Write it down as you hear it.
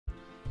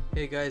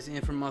Hey guys,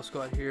 Ian from Muff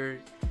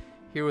here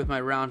with my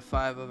round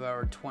 5 of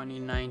our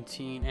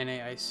 2019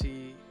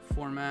 NAIC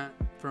format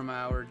from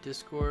our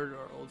Discord,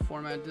 our old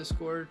format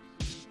Discord.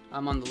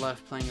 I'm on the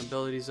left playing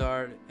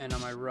AbZard, and on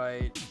my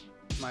right,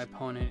 my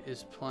opponent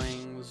is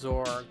playing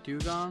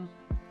ZoroDewgong.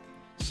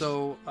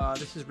 So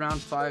this is round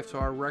 5, so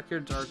our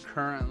records are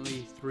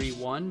currently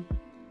 3-1.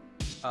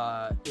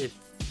 If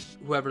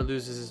whoever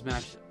loses his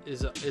match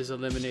is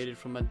eliminated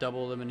from a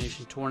double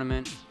elimination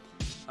tournament,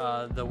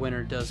 the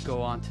winner does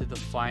go on to the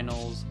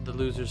finals, the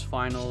losers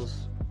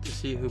finals, to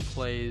see who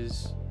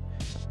plays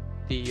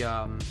the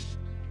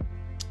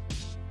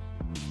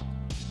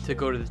to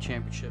go to the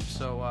championship.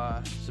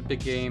 So it's a big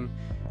game.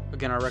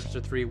 Again, our records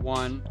are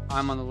 3-1.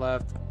 I'm on the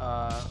left.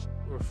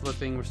 We're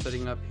flipping. We're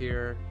setting up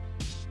here.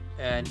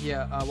 And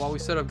yeah, while we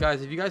set up,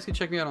 guys, if you guys can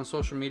check me out on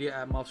social media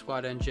at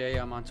MuffSquadNJ.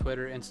 I'm on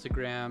Twitter,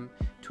 Instagram,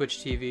 Twitch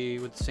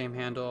TV with the same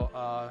handle.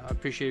 I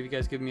appreciate if you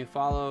guys give me a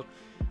follow.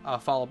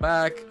 Follow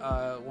back.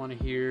 Want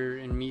to hear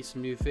and meet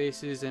some new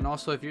faces. And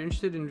also, if you're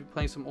interested in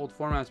playing some old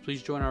formats,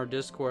 please join our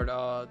Discord.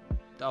 I'll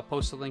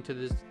post a link to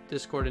this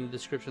Discord in the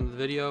description of the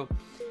video.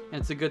 And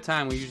it's a good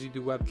time. We usually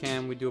do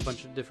webcam. We do a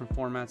bunch of different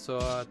formats, so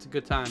it's a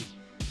good time.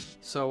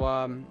 So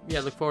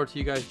yeah, look forward to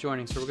you guys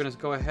joining. So we're gonna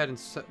go ahead and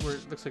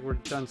looks like we're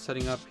done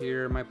setting up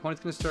here. My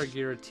opponent's gonna start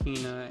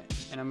Giratina,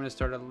 and I'm gonna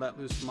start a Let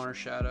Loose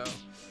Marshadow.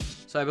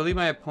 So I believe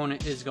my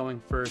opponent is going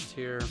first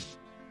here.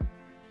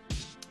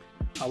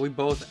 We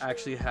both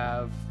actually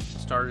have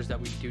starters that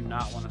we do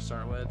not want to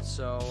start with,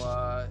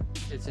 so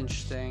it's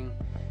interesting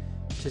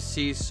to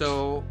see.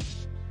 So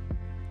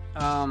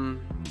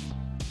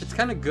it's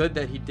kind of good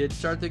that he did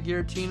start the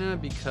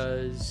Giratina,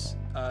 because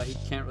he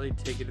can't really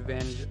take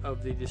advantage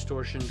of the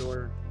distortion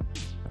door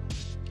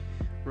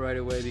right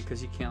away,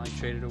 because he can't like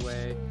trade it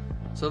away.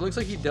 So it looks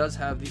like he does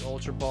have the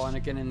Ultra Ball, and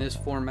again, in this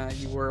format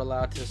you were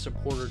allowed to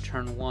support or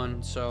turn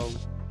 1, so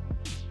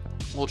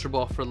Ultra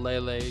Ball for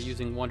Lele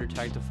using Wonder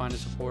Tag to find a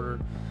supporter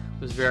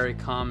was very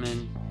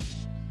common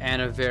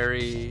and a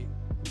very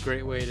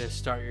great way to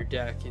start your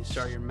deck and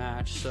start your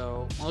match.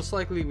 So most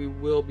likely we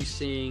will be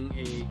seeing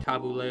a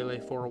Taboo Lele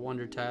for a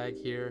Wonder Tag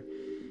here.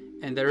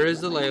 And there is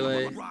the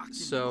Lele,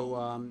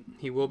 so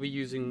he will be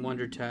using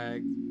Wonder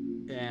Tag,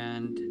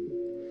 and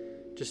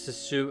just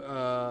assume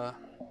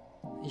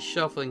he's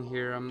shuffling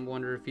here. I'm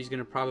wondering if he's going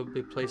to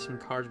probably play some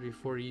cards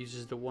before he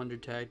uses the Wonder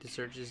Tag to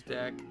search his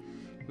deck.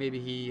 Maybe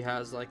he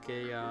has like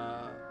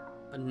a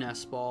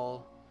Nest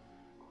Ball,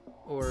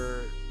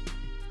 or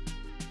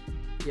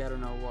yeah, I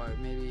don't know what.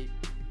 Maybe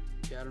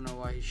I don't know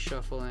why he's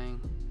shuffling.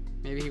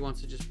 Maybe he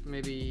wants to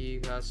maybe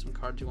he has some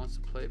cards he wants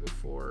to play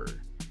before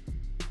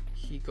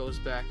he goes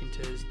back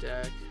into his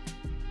deck.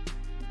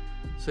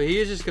 So he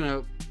is just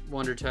gonna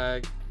Wonder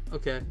Tag.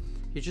 Okay,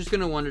 he's just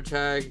gonna Wonder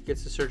Tag,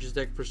 gets to search his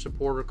deck for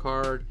supporter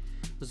card.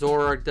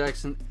 Zoroark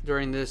decks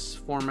during this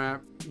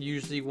format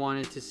usually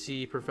wanted to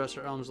see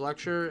Professor Elm's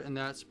lecture, and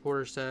that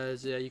supporter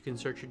says, yeah, you can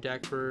search your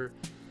deck for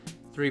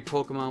 3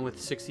 Pokemon with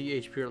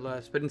 60 HP or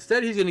less. But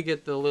instead he's gonna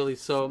get the Lily.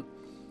 So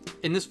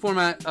in this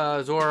format,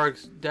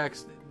 Zoroark's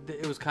decks,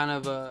 it was kind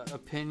of a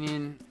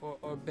opinion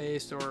or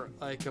based, or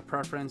like a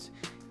preference.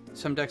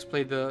 Some decks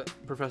played the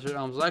Professor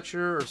Elm's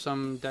lecture, or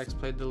some decks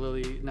played the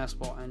Lily Nest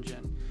Ball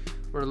engine.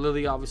 Where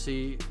Lily,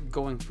 obviously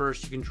going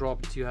first, you can draw up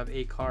until you have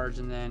 8 cards,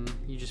 and then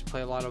you just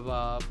play a lot of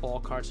ball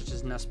cards such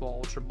as Nest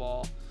Ball, Ultra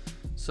Ball.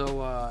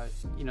 So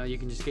you know, you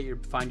can just you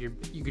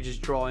could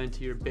just draw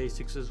into your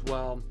basics as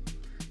well.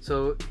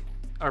 So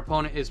our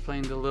opponent is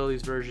playing the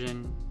Lily's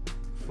version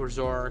for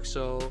Zoroark,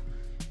 so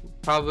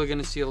probably going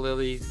to see a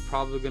Lily,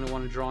 probably going to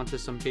want to draw into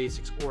some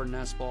basics or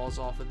Nest Balls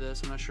off of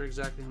this. I'm not sure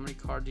exactly how many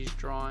cards he's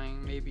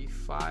drawing, maybe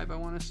 5 I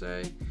want to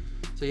say.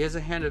 So he has a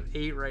hand of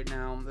 8 right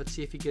now. Let's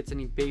see if he gets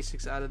any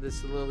basics out of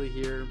this Lily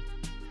here,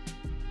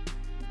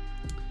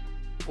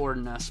 or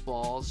Nest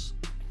Balls.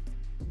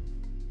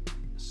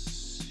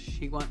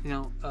 He wants, you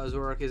know,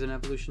 Zoroark is an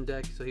evolution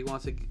deck, so he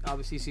wants to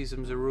obviously see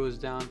some Zoruas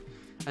down.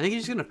 I think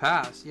he's just going to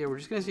pass. Yeah, we're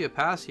just going to see a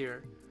pass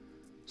here.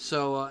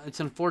 So it's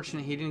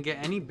unfortunate he didn't get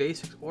any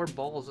basics or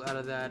balls out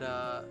of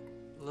that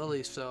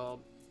Lily, so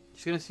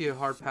he's going to see a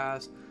hard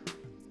pass.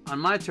 On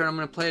my turn, I'm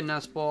going to play a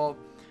Nest Ball.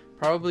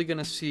 Probably going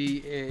to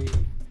see a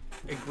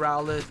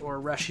Growlithe or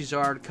a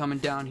Reshizard coming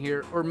down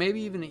here, or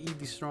maybe even an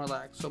Eevee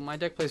Snorlax. So my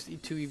deck plays 2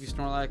 Eevee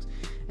Snorlax,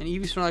 and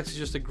Eevee Snorlax is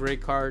just a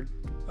great card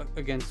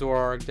against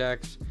Zoroark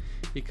decks,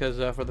 because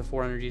for the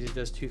 4 energies it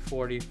does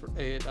 240.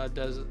 It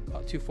does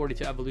 240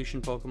 to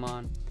evolution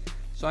Pokemon.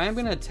 So I am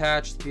going to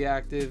attach the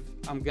active.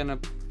 I'm going to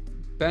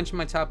bench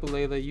my Tapu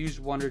Lele, use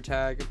Wonder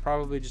Tag. I'm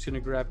probably just going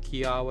to grab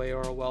Kiawe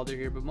or a Welder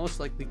here, but most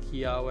likely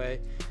Kiawe.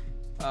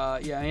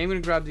 Yeah, I am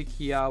going to grab the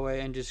Kiawe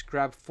and just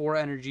grab 4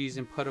 energies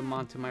and put them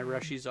onto my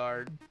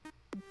Reshizard.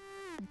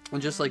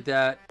 And just like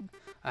that,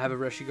 I have a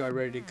Reshizard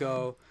ready to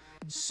go.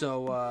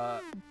 So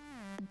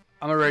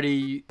I'm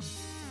already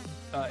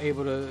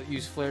able to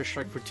use Flare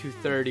Strike for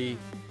 230,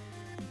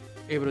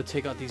 able to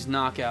take out these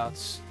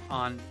knockouts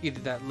on either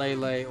that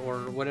Lele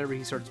or whatever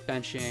he starts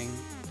benching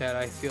that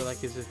I feel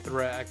like is a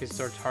threat. I can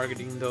start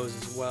targeting those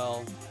as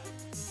well.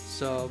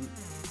 So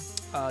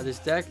this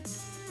deck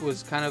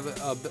was kind of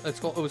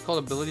it was called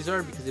Ability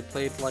Zard because it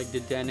played like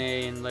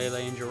Dedenne and Lele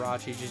and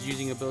Jirachi, just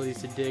using abilities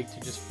to dig to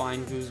just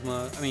find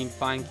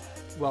find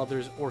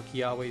Welders or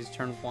Kiawe's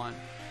turn 1.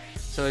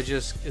 So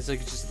it's like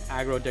just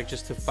an aggro deck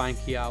just to find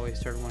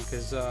Kiawe's turn 1,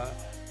 because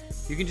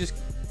you can just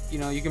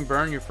you can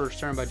burn your first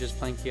turn by just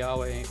playing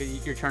Kiawe,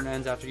 and your turn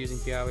ends after using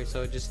Kiawe.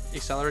 So just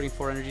accelerating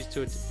 4 energies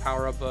to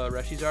power up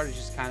Reshizard is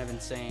just kind of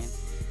insane.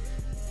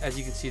 As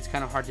you can see, it's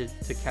kind of hard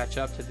to catch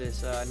up to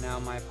this. Now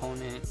my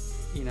opponent,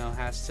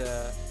 has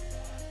to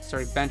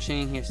start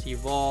benching. He has to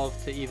evolve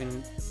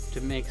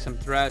to make some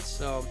threats.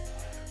 So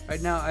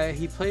right now,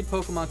 he played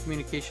Pokemon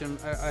Communication.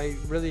 I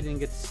really didn't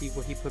get to see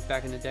what he put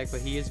back in the deck,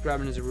 but he is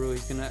grabbing his Zorua.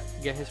 He's gonna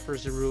get his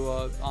first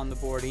Zorua on the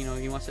board.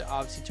 He wants to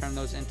obviously turn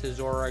those into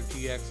Zoroark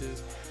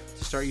GXs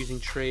to start using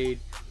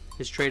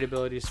his trade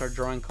ability to start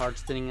drawing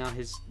cards, thinning out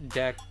his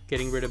deck,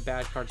 getting rid of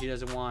bad cards he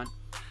doesn't want,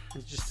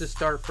 and just to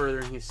start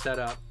furthering his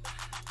setup.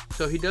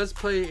 So he does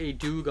play a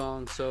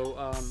Dewgong,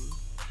 so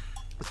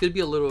it's gonna be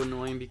a little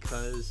annoying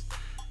because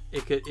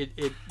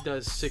it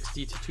does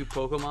 60 to 2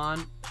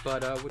 Pokemon,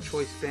 but with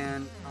Choice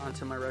Band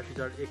onto my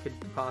Reshizard, it could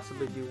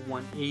possibly do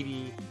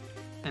 180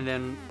 and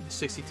then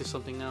 60 to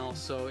something else.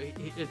 So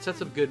it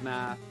sets up good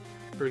math.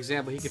 For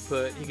example, he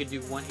could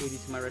do 180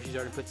 to my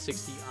Reshizard and put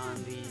 60 on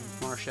the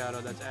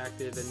Marshadow that's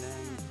active, and then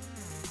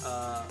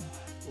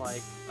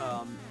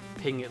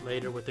ping it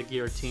later with the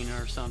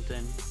Giratina or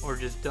something, or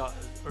just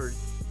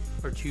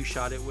or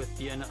two-shot it with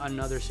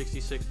another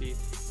 60-60.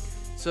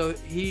 So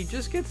he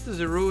just gets the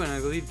Zorua and I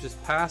believe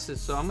just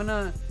passes. So I'm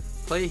gonna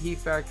play Heat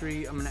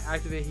Factory. I'm gonna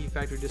activate Heat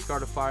Factory,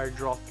 discard a fire,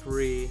 draw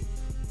 3.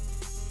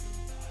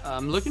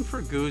 I'm looking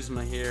for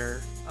Guzma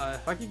here.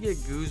 If I could get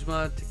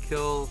Guzma to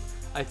kill,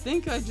 I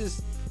think I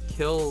just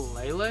kill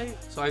Lele.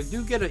 So I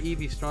do get an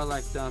Eevee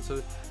Snorlax down. So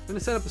I'm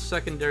gonna set up a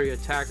secondary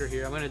attacker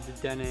here. I'm gonna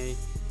Dedenne,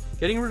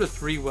 getting rid of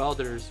 3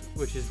 Welders,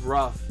 which is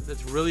rough.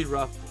 That's really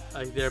rough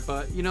there.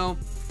 But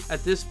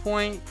at this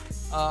point,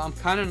 I'm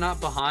kind of not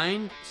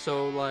behind,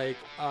 so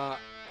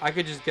I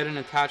could just get an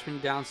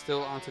attachment down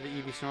still onto the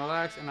Eevee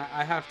Snorlax, and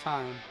I have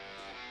time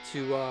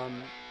to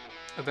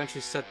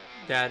eventually set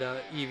that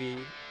Eevee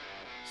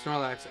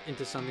Snorlax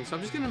into something. So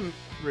I'm just gonna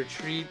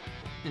retreat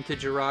into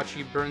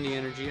Jirachi, burn the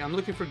energy. I'm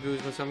looking for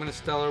Guzma, so I'm gonna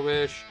Stellar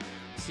Wish,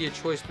 see a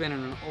Choice Band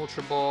and an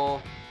Ultra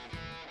Ball.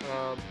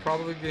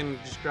 Probably gonna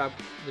just grab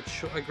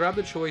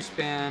the Choice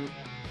Band.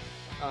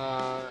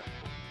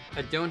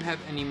 I don't have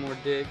any more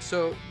digs,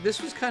 so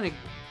this was kind of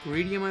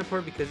greedy on my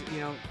part because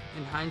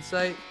in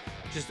hindsight,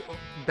 just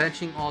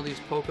benching all these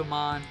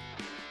Pokemon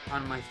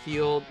on my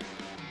field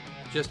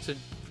just to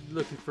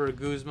looking for a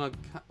Guzma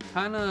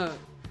kind of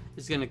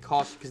is going to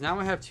cost you, because now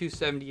I have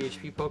 270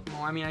 HP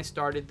Pokemon. I mean, I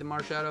started the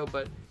Marshadow,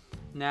 but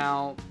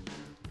now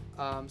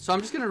so I'm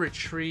just going to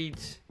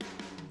retreat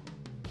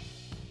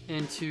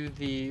into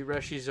the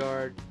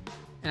Reshizard,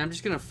 and I'm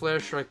just going to Flare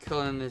Strike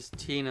killing this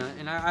Tina.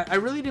 And I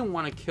really didn't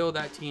want to kill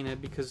that Tina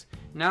because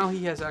now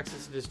he has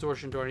access to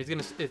Distortion Door,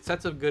 and it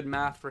sets up good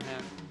math for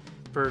him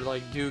for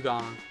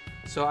Dewgong.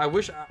 So I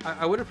wish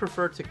I would have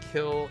preferred to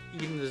kill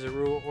even the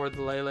Zorua or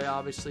the Lele,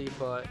 obviously,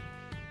 but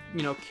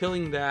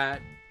killing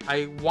that,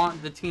 I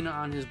want the Tina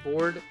on his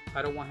board.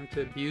 I don't want him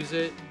to abuse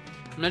it.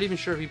 I'm not even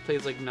sure if he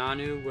plays like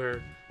Nanu,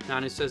 where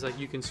Nanu says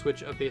you can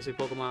switch a basic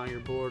Pokemon on your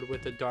board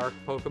with a dark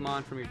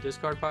Pokemon from your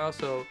discard pile.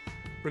 So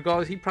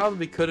regardless, he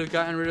probably could have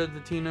gotten rid of the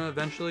Tina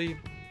eventually.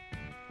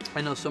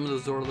 I know some of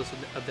those Zoralists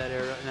of that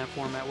era in that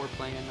format were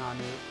playing a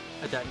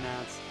Nanu at that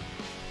Nats,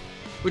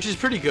 which is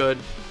pretty good.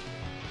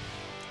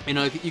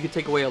 You could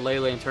take away a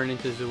Lele and turn it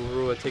into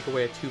Zorua, take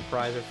away a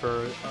 2-prizer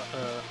for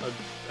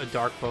a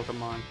dark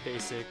Pokemon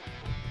basic.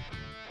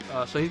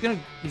 So he's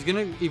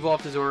gonna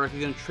evolve to Zoroark.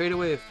 He's gonna trade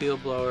away a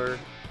Field Blower,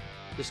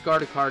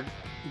 discard a card,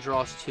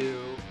 draws 2.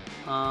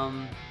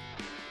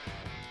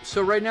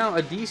 So right now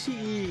a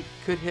DCE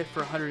could hit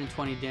for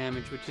 120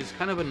 damage, which is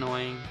kind of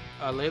annoying.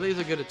 Lele's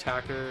a good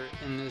attacker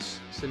in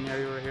this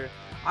scenario right here.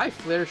 I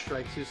Flare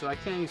Strike too, so I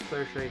can't use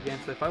Flare Strike again.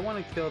 So if I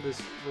want to kill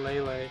this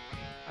Lele,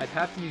 I'd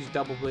have to use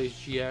Double Blaze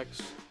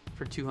GX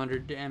for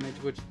 200 damage,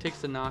 which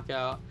takes the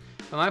knockout.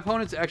 But my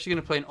opponent's actually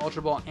going to play an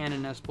Ultra Ball and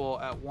an S Ball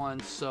at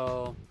once,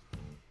 so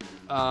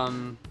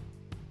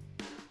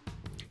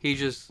he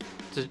just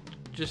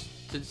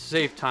to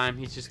save time,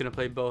 he's just going to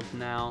play both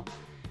now.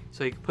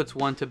 So he puts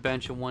 1 to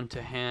bench and 1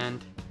 to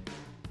hand.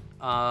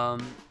 I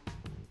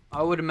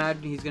would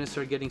imagine he's going to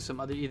start getting some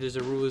other either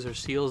Zoruas or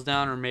Seals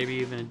down, or maybe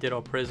even a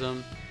Ditto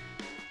Prism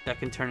that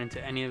can turn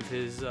into any of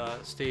his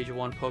Stage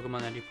 1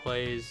 Pokemon that he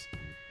plays.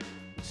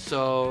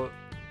 So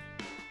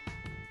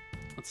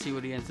let's see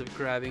what he ends up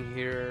grabbing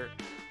here.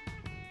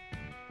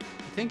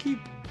 I think he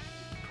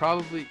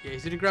probably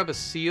he's going to grab a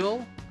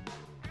Seal.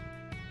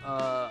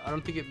 I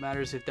don't think it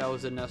matters if that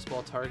was a Nest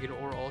Ball target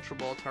or Ultra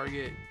Ball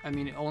target. I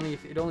mean, it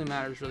only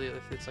matters really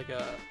if it's like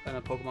a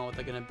Pokemon with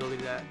an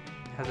ability that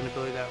has an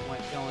ability that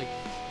it only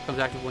comes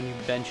active when you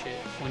bench it,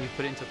 when you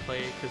put it into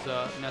play, because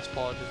Nest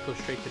Ball just goes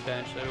straight to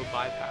bench, so it'll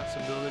bypass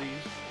abilities.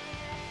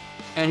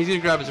 And he's gonna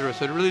grab his Zorua,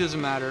 so it really doesn't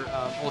matter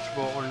Ultra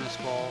Ball or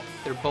Nest Ball.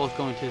 They're both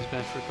going to his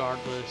bench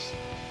regardless.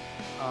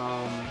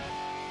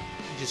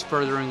 just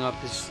furthering up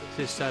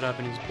his setup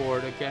and his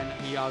board. Again,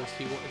 he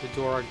obviously, with the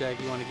Zorark deck,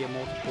 you want to get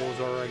multiple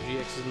Zorark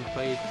GXs in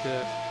play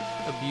to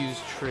abuse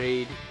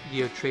trade,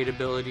 trade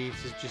ability,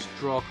 to just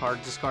draw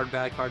cards, discard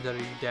bad cards out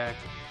of your deck,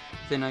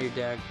 thin out your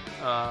deck,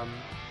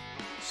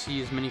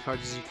 see as many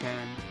cards as you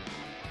can.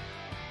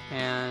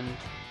 And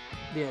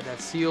yeah, that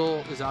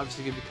seal is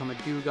obviously going to become a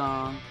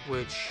Dewgong,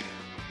 which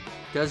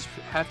does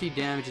hefty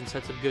damage and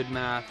sets up good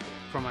math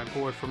for my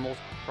board for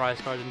multiple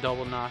prize cards and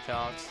double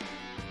knockouts,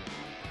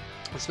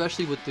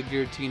 especially with the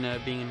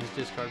Giratina being in his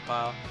discard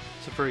pile.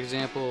 So for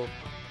example,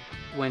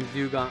 when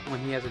he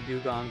has a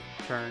Dewgong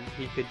turn,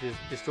 he could just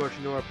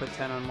Distortion Door, put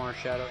 10 on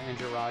Marshadow and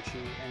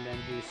Jirachi, and then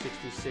do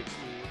 60-60,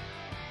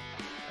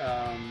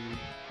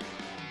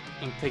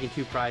 and taking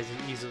 2 prizes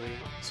easily.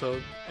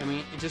 So I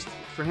mean, just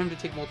for him to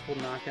take multiple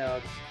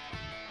knockouts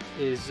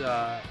is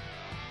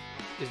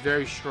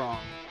very strong,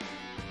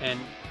 and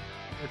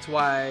that's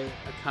why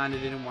I kind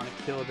of didn't want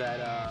to kill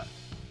that.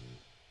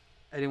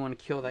 I didn't want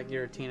to kill that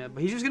Giratina,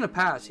 but he's just gonna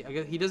pass.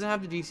 He doesn't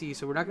have the DC,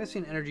 so we're not gonna see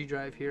an energy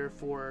drive here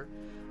for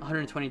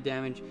 120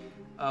 damage,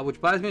 which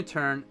buys me a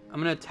turn. I'm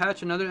gonna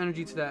attach another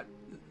energy to that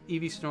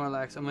EV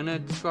Snorlax. I'm gonna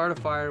discard a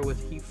fire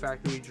with Heat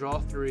Factory, draw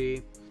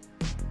 3.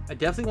 I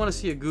definitely want to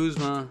see a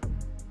Guzma.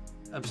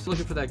 I'm still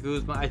looking for that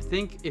Guzma. I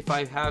think if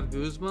I have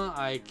Guzma,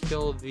 I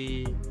kill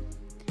the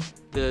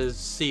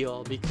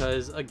seal,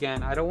 because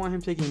again, I don't want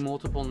him taking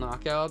multiple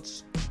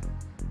knockouts,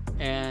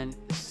 and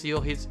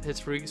seal hits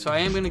free. So I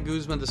am going to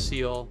Guzma the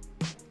seal.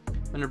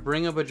 I'm going to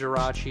bring up a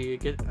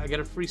Jirachi. I get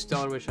a free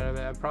Stellar Wish out of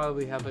it. I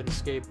probably have a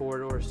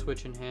skateboard or a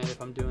Switch in hand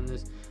if I'm doing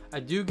this. I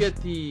do get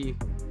the...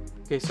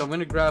 Okay, so I'm going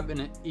to grab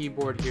an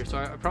E-board here. So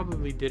I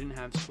probably didn't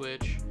have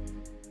Switch.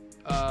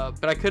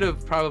 But I could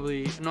have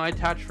probably... No, I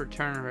attached for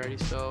turn already,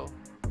 so...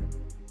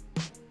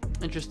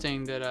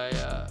 Interesting that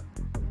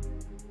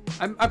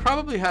I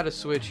probably had a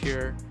Switch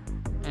here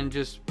and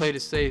just played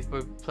it safe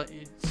by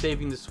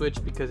saving the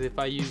Switch, because if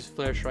I use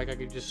Flare Strike, I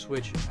could just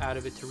switch out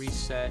of it to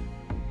reset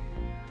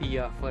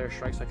the Flare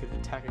Strike so I could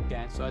attack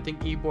again. So I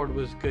think E-board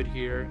was good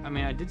here. I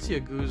mean, I did see a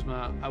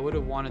Guzma. I would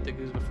have wanted the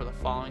Guzma for the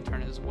following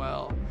turn as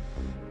well.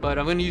 But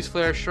I'm going to use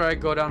Flare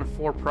Strike, go down to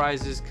 4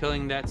 prizes,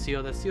 killing that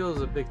seal. That seal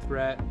is a big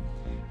threat.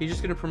 He's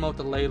just going to promote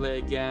the Lele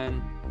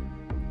again.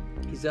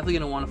 He's definitely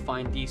going to want to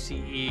find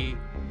DCE.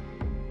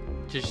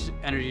 Just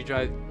energy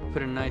drive,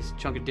 put a nice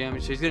chunk of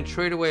damage. So he's going to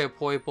trade away a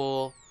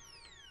Poipole,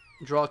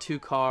 draw 2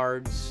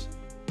 cards.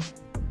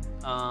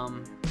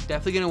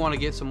 Definitely going to want to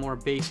get some more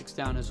basics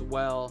down as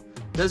well.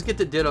 Does get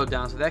the Ditto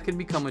down, so that could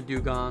become a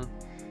Dewgong.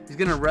 He's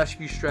going to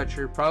rescue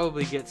Stretcher,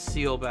 probably get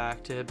Seal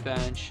back to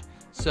bench.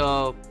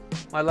 So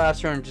my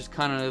last turn just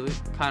kind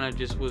of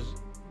just was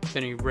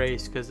been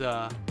erased, because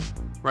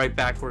right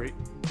back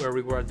where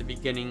we were at the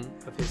beginning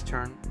of his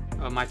turn.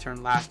 My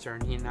turn last turn,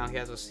 now he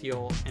has a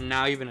seal and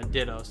now even a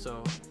Ditto,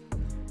 so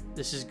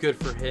this is good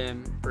for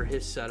him for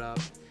his setup,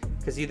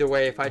 because either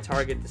way, if I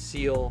target the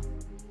seal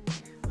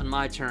on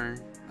my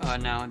turn,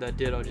 now that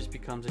Ditto just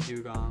becomes a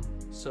Dewgong.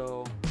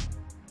 So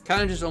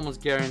kind of just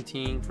almost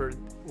guaranteeing for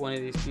one of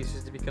these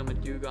pieces to become a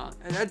Dewgong,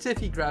 and that's if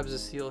he grabs a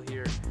seal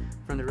here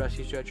from the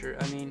Rescue Stretcher.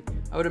 I mean,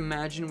 I would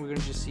imagine we're gonna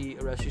just see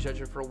a Rescue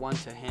Stretcher for 1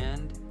 to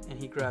hand, and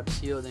he grabs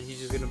seal, then he's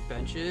just gonna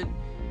bench it.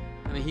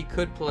 I mean, he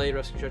could play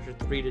Rescue Stretcher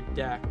 3 to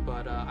deck,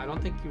 but I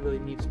don't think he really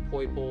needs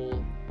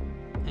Poipole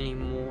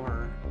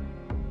anymore.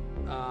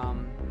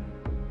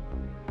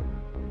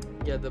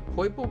 Yeah, the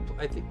Poipole,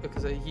 I think,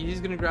 because he's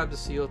going to grab the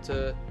seal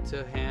to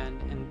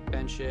hand and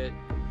bench it.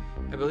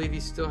 I believe he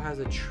still has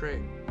a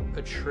trade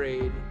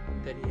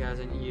that he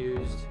hasn't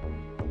used.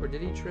 Or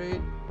did he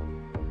trade?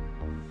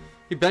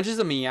 He benches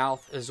a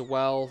Meowth as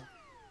well.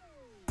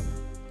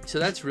 So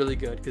that's really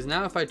good, because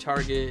now if I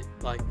target,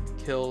 like,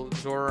 kill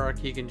Zorark,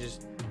 he can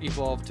just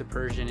evolve to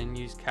Persian and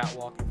use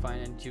Catwalk and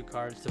find 2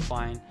 cards to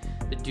find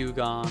the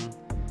Dewgong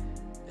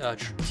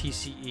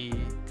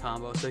TCE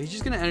combo. So he's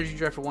just going to energy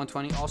drive for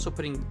 120, also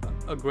putting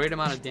a great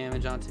amount of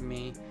damage onto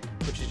me,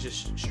 which is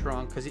just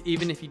strong, because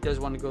even if he does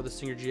want to go the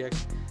Stinger GX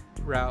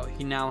route,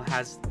 he now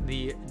has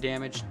the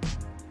damage,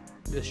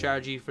 the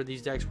strategy for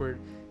these decks were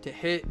to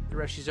hit the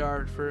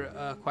Reshizard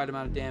for quite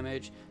amount of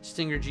damage,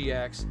 Stinger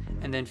GX,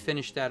 and then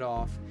finish that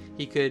off.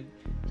 He could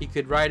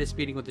ride his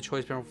speeding with the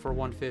Choice Band for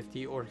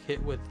 150, or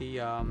hit with the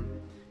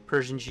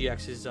Persian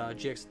GX's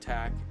GX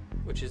attack,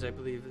 which is, I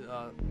believe,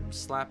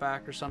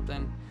 Slapback or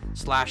something,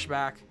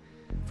 Slashback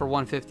for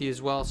 150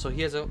 as well. So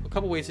he has a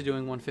couple ways of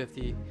doing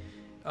 150.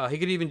 He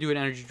could even do an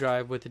energy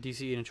drive with the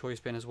DCE and a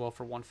Choice Band as well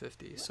for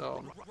 150.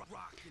 So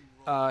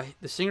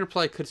the Stinger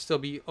play could still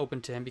be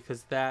open to him,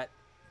 because that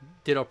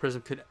Ditto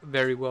Prism could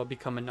very well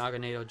become a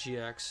Naganado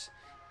GX.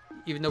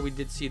 Even though we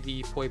did see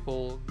the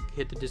Poipole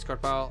hit the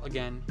discard pile,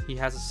 again, he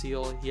has a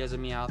seal, he has a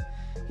Meowth,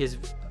 he has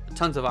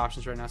tons of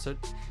options right now. So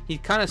he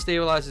kind of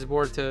stabilized his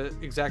board to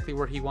exactly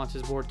where he wants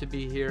his board to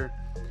be here.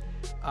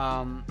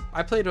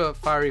 I played a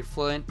Fiery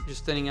Flint,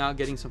 just thinning out,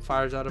 getting some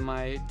fires out of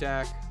my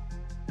deck.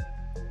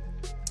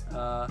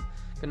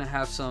 Gonna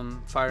have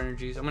some fire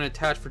energies. I'm gonna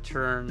attach for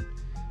turn.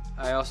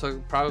 I also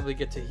probably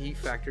get to Heat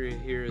Factory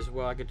here as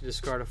well. I get to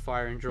discard a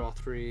fire and draw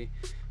 3.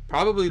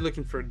 probably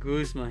looking for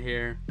Guzma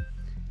here.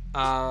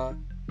 I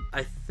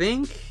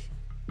think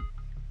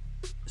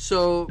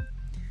so.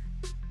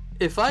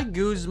 If I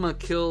Guzma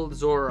kill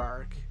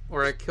Zoroark,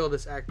 or I kill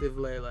this active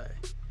Lele,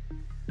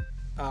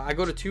 I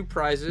go to 2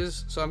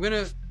 prizes. So I'm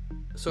gonna,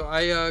 so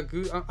I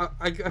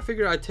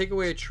figure I'd take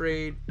away a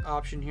trade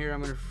option here.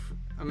 I'm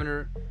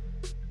gonna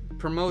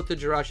promote the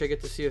Jirachi. I get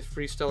to see a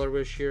free Stellar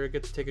Wish here. I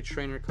get to take a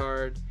trainer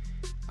card.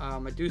 I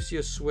do see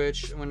a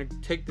switch. I'm gonna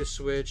take the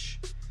switch,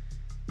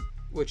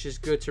 which is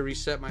good to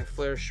reset my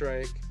Flare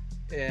Strike.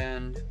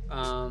 And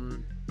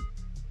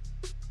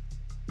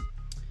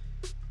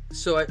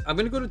so I'm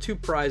gonna go to 2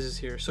 prizes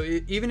here. So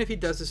even if he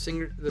does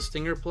the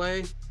stinger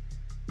play,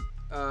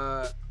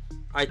 I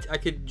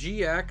could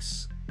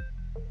GX,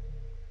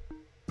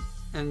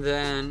 and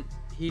then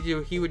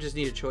he would just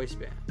need a Choice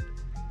Band,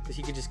 because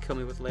he could just kill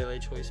me with Lele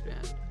Choice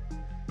Band.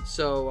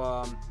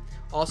 So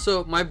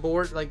also my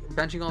board, like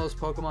benching all those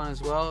Pokemon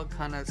as well,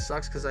 kind of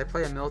sucks because I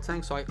play a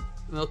Miltank, so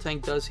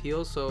Miltank does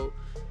heal, so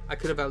I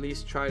could have at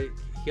least tried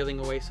healing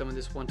away some of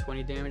this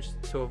 120 damage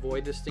to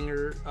avoid the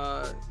Stinger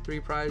 3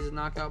 prize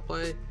knockout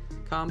play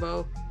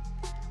combo.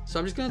 So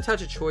I'm just going to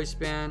touch a Choice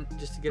Band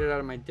just to get it out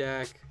of my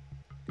deck.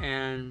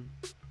 And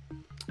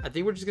I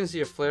think we're just going to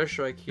see a Flare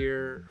Strike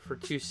here for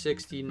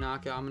 260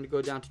 knockout. I'm going to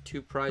go down to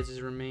 2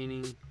 prizes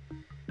remaining.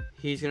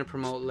 He's going to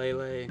promote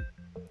Lele.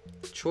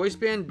 Choice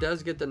Band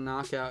does get the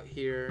knockout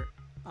here.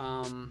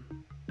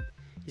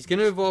 He's going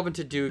to evolve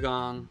into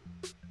Dewgong.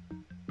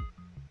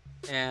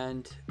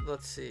 And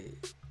let's see.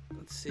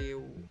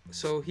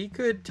 So he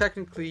could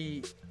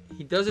technically,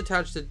 he does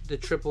attach the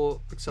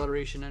triple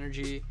acceleration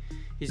energy.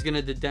 He's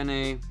gonna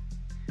Dedenne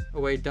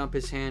away, dump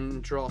his hand,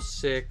 and draw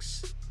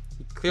 6.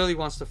 He clearly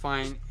wants to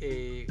find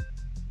a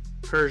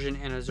Persian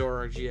and a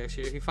Zoroark GX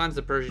here. If he finds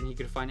the Persian, he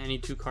could find any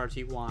 2 cards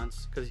he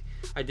wants, because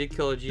I did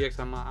kill a GX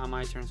on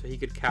my turn, so he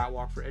could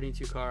catwalk for any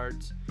 2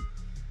 cards.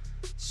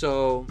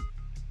 So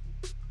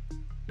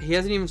he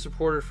hasn't even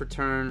supported for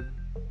turn.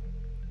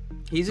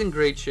 He's in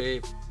great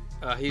shape.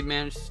 He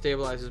managed to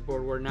stabilize his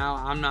board, where now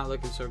I'm not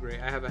looking so great.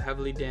 I have a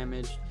heavily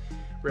damaged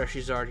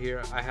Reshizard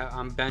here.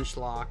 I'm bench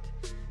locked.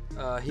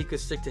 He could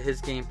stick to his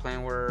game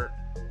plan, where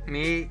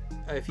me,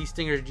 if he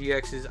Stingers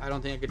GXs, I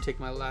don't think I could take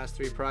my last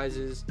 3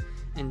 prizes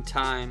in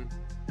time.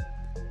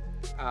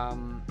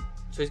 So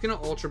he's going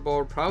to Ultra Ball.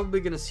 We're probably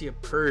going to see a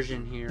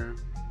Persian here,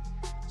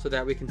 so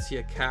that we can see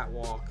a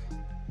Catwalk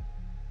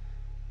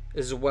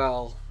as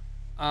well.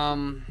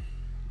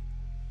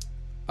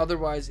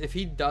 Otherwise, if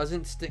he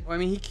doesn't sting, I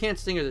mean, he can't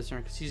Stinger this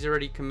turn because he's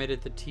already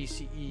committed the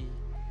TCE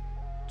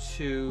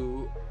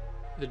to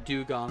the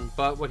Dewgong.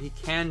 But what he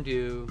can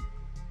do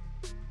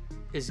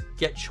is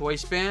get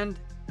Choice Band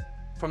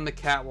from the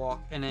Catwalk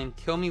and then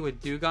kill me with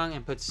Dewgong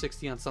and put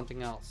 60 on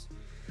something else.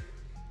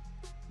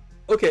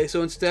 Okay,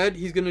 so instead,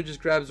 he's going to just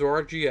grab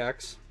Zoroark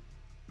GX.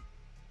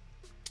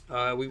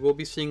 We will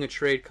be seeing a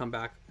trade come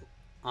back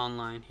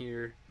online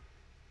here.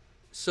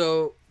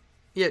 So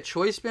yeah,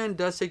 Choice Band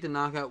does take the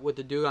knockout with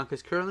the Dewgong,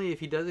 because currently if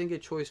he doesn't get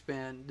Choice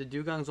Band, the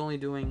Dewgong's only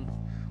doing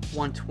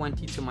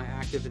 120 to my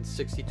active and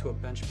 60 to a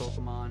bench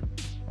Pokemon,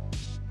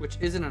 which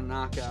isn't a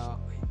knockout.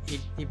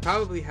 He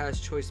probably has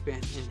Choice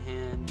Band in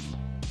hand.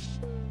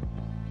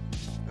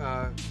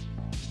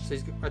 So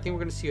I think we're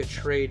going to see a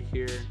trade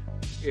here.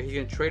 Yeah, he's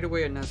going to trade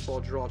away a Nest Ball,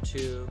 draw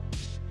 2.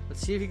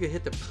 Let's see if he could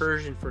hit the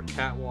Persian for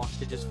Catwalk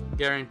to just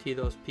guarantee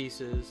those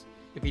pieces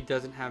if he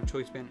doesn't have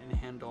Choice Band in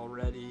hand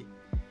already.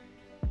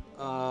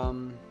 Yeah.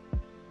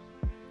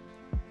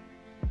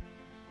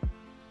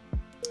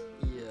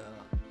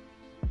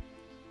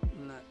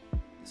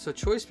 So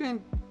Choice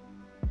Band,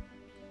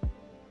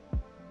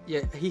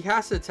 yeah, he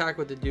has to attack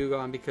with the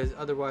Dewgong, because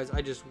otherwise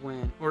I just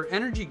win. Or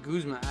Energy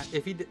Guzma.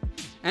 If he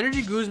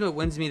Energy Guzma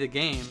wins me the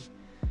game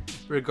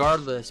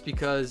regardless,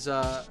 because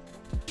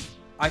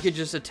I could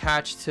just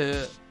attach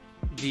to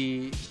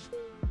the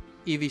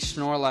Eevee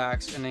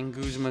Snorlax and then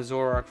Guzma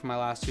Zoroark for my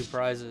last 2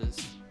 prizes.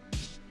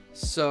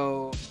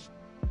 So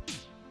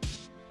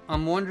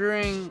I'm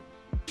wondering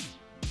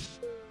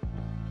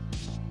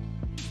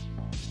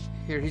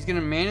here, he's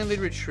gonna manually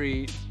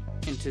retreat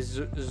into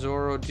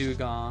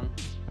ZoroDewgong.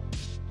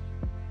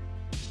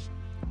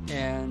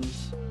 And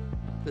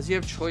does he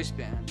have Choice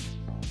Band?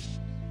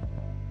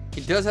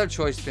 He does have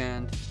Choice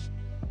Band.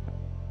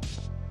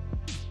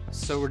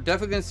 So we're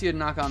definitely gonna see a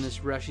knock on this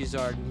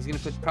Reshizard. He's gonna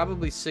put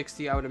probably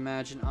 60, I would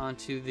imagine,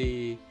 onto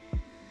the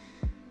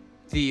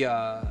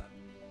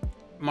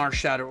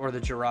Marshadow or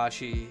the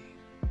Jirachi.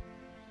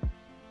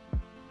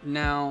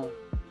 Now,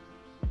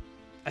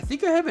 I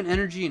think I have an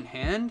energy in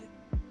hand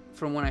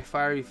from when I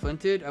Fiery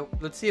Flinted.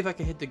 Let's see if I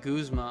can hit the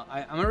Guzma.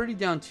 I'm already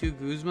down 2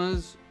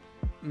 Guzmas.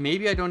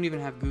 Maybe I don't even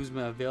have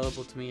Guzma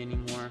available to me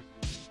anymore.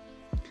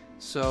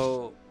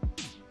 So,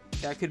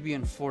 that could be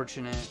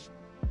unfortunate.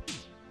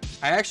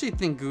 I actually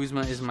think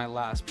Guzma is my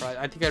last prize.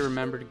 I think I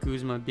remembered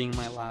Guzma being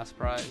my last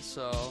prize,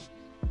 so.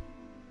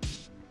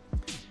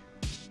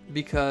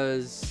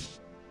 Because,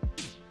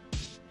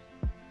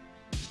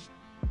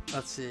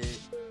 let's see.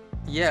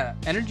 Yeah,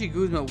 Energy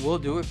Guzma will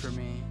do it for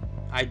me.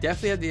 I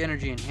definitely have the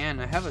energy in hand.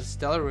 I have a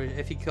Stellar Wish.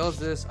 If he kills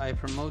this, I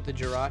promote the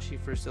Jirachi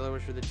for Stellar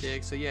Wish for the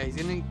dig. So yeah, he's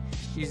gonna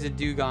use the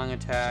Dewgong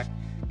attack,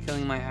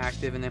 killing my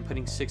active and then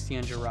putting 60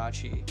 on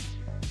Jirachi.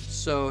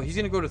 So he's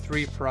gonna go to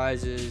 3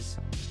 prizes,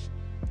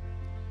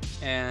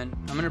 and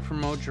I'm gonna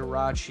promote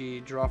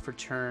Jirachi, draw for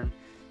turn.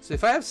 So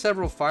if I have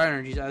several fire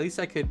energies, at least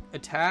I could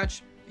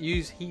attach,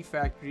 use Heat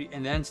Factory,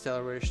 and then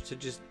Stellar Wish to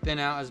just thin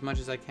out as much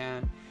as I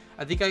can.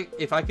 I think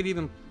if I could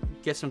even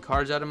get some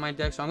cards out of my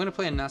deck. So I'm gonna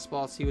play a Nest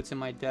Ball, see what's in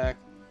my deck.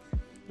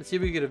 Let's see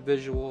if we get a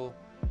visual.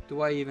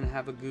 Do I even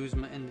have a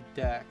Guzma in the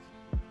deck?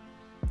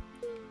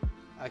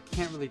 I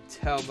can't really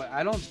tell, but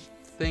I don't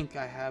think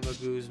I have a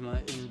Guzma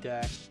in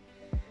deck.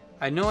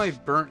 I know I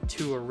burnt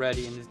 2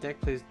 already, and this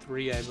deck plays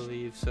 3, I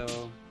believe.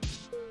 So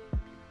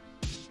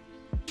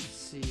let's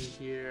see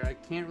here. I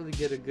can't really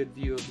get a good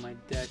view of my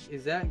deck.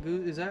 Is that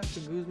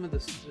the Guzma, the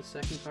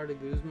second card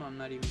of Guzma? I'm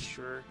not even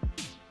sure.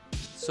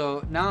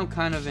 So now I'm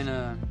kind of in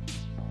a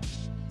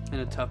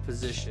tough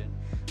position.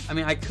 I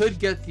mean, I could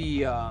get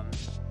the I'm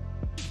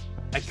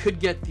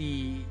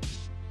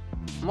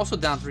also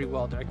down 3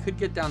 Welder. I could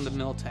get down the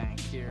Miltank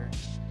here,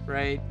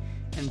 right?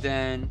 And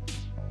then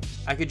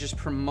I could just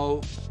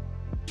promote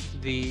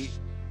the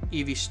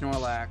Eevee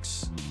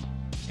Snorlax,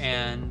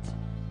 and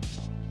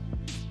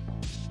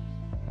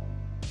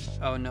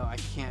oh no, I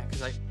can't,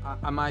 because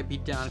I might be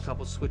down a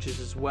couple switches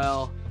as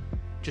well.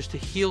 Just to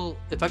heal,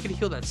 if I could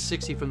heal that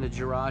 60 from the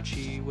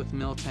Jirachi with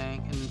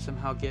Miltank and then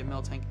somehow get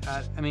Miltank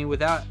I mean,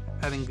 without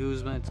having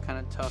Guzma, it's kind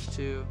of tough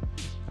too.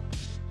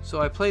 So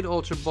I played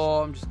Ultra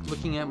Ball. I'm just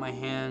looking at my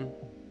hand,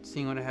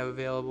 seeing what I have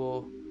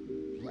available.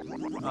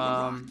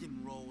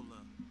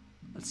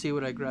 Let's see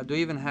what I grab. Do I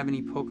even have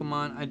any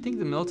Pokemon? I think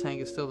the Miltank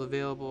is still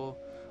available.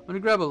 I'm gonna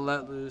grab a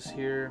Let Loose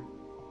here.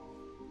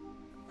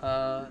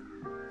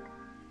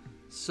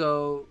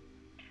 So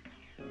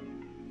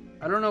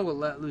I don't know what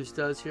Let Loose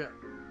does here.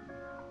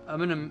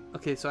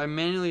 Okay, so I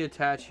manually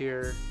attach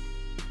here,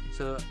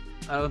 so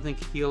I don't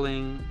think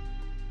healing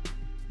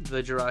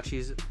the Jirachi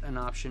is an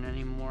option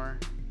anymore.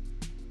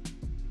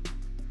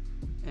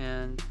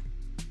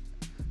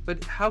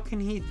 But how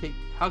could he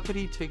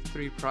take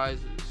 3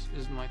 prizes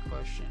is my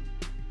question.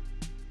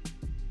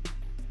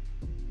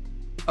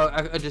 Oh,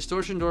 a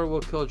Distortion Door will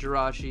kill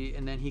Jirachi,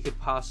 and then he could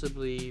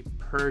possibly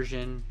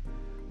Persian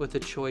with a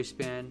Choice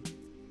Band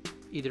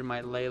either my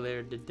Lele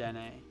or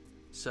Dedenne.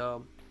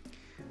 So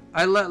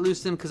I let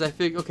loose him because I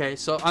figured, okay,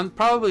 so I'm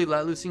probably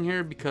let loosing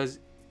here because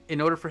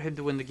in order for him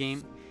to win the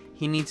game,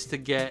 he needs to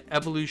get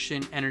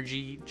Evolution,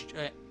 Energy,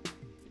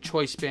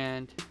 Choice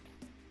Band.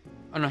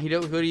 Oh no, he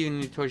don't even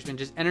need Choice Band,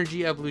 just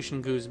Energy,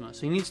 Evolution, Guzma.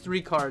 So he needs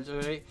 3 cards,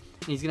 alright?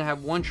 And he's gonna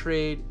have 1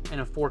 trade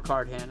and a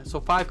 4-card hand. So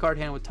 5-card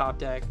hand with top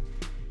deck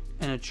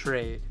and a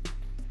trade.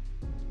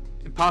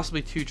 And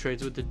possibly 2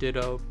 trades with the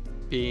Ditto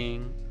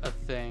being a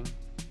thing.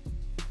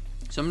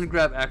 So I'm gonna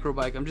grab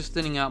Acrobike. I'm just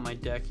thinning out my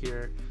deck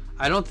here.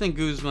 I don't think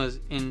Guzma's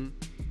in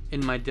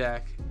my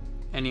deck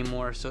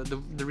anymore. So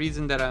the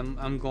reason that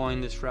I'm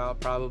going this route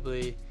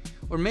probably,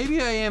 or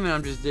maybe I am and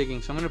I'm just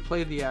digging. So I'm gonna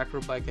play the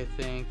Acrobike, I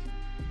think.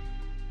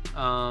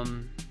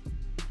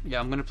 Yeah,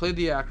 I'm gonna play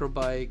the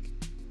Acrobike.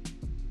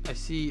 I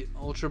see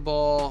Ultra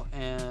Ball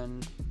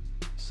and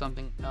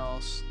something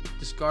else.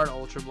 Discard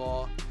Ultra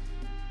Ball.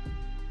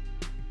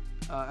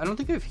 I don't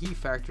think I have Heat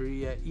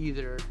Factory yet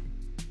either.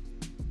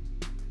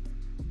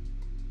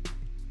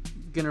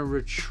 Gonna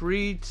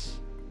retreat.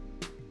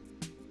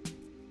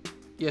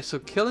 Yeah, so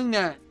killing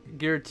that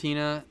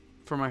Giratina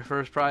for my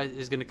first prize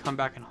is gonna come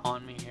back and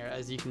haunt me here,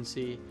 as you can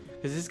see,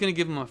 because this is gonna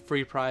give him a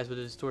free prize with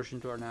a Distortion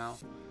Door now.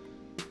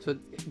 So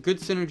good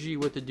synergy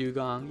with the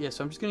Dewgong. Yeah,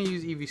 so I'm just gonna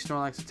use Eevee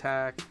Snorlax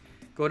attack,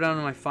 go down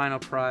to my final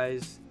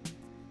prize,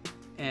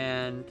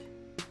 and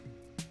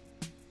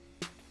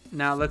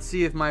now let's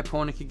see if my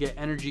opponent could get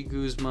Energy,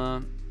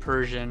 Guzma,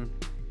 Persian.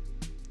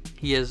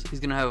 He's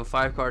gonna have a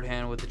 5-card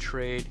hand with a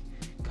trade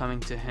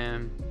coming to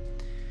him.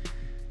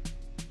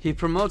 He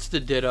promotes the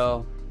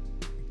Ditto,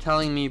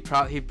 telling me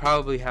he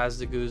probably has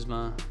the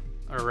Guzma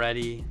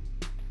already.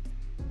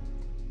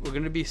 We're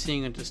going to be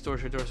seeing a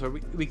Distortion Door, so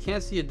we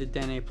can't see a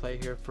Dedenne play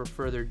here for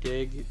further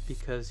dig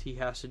because he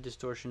has to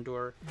Distortion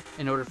Door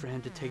in order for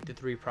him to take the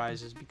 3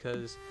 prizes,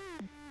 because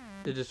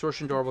the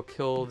Distortion Door will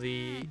kill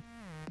the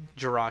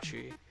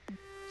Jirachi.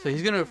 So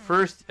he's going to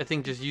first, I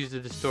think, just use the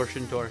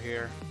Distortion Door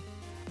here,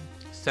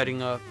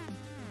 setting up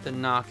the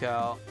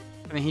knockout.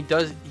 I mean,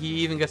 he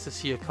even gets to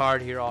see a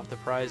card here off the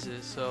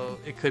prizes, so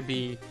it could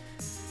be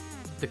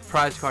the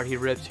prize card he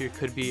rips here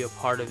could be a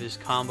part of his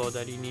combo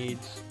that he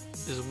needs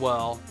as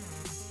well.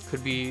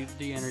 Could be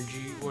the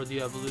Energy or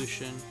the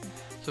Evolution.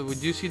 So we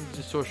do see the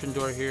Distortion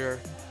Door here.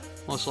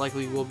 Most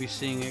likely we'll be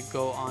seeing it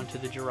go onto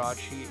the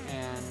Jirachi,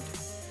 and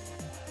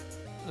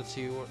let's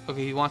see.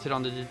 Okay, he wants it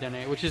on the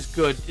Dedenne, which is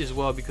good as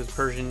well because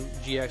Persian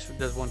GX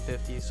does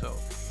 150, so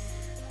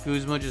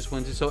Guzma just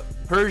wins it. So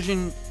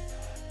Persian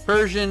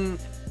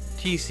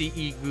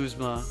TCE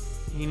Guzma.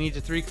 He needs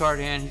a 3-card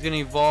hand. He's going to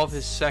evolve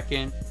his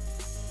second.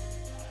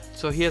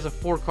 So he has a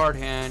 4-card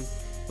hand.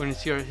 We're going to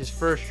see his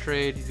first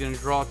trade. He's going to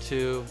draw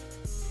 2.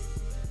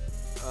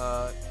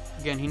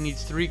 Again, he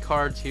needs 3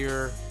 cards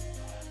here.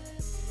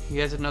 He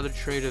has another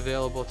trade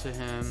available to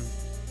him.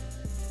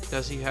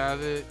 Does he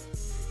have it?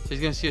 So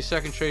he's going to see a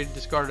second trade,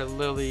 discard a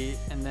Lily,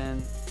 and then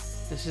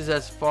this is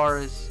as far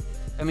as...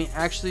 I mean,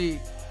 actually,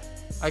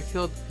 I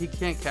feel he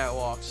can't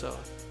catwalk, so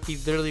he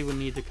literally would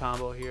need the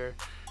combo here.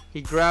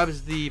 He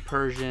grabs the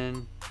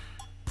Persian.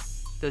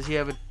 Does he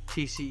have a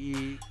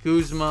TCE?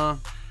 Guzma.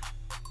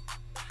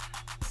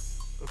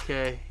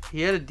 Okay,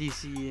 he had a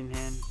DCE in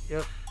hand.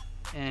 Yep.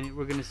 And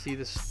we're gonna see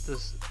this the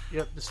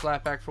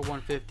slapback for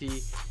 150,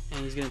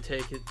 and he's gonna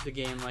take the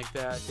game like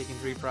that, taking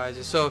 3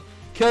 prizes. So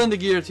killing the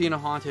guillotine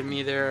haunted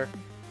me there.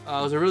 It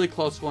was a really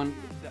close one.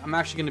 I'm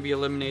actually gonna be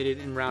eliminated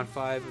in round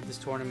 5 of this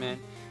tournament,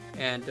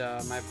 and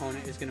my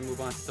opponent is gonna move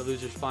on to the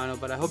losers final.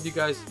 But I hope you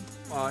guys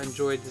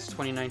enjoyed this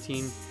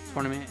 2019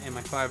 tournament and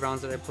my 5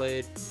 rounds that I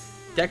played.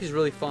 Deck is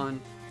really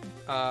fun.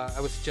 I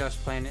would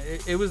suggest playing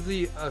it. It was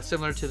the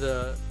similar to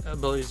the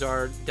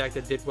AbZard deck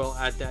that did well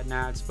at that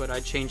Nats, but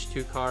I changed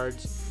 2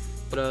 cards.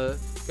 But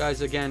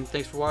guys, again,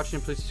 thanks for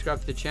watching. Please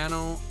subscribe to the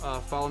channel,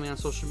 follow me on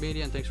social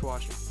media, and thanks for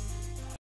watching.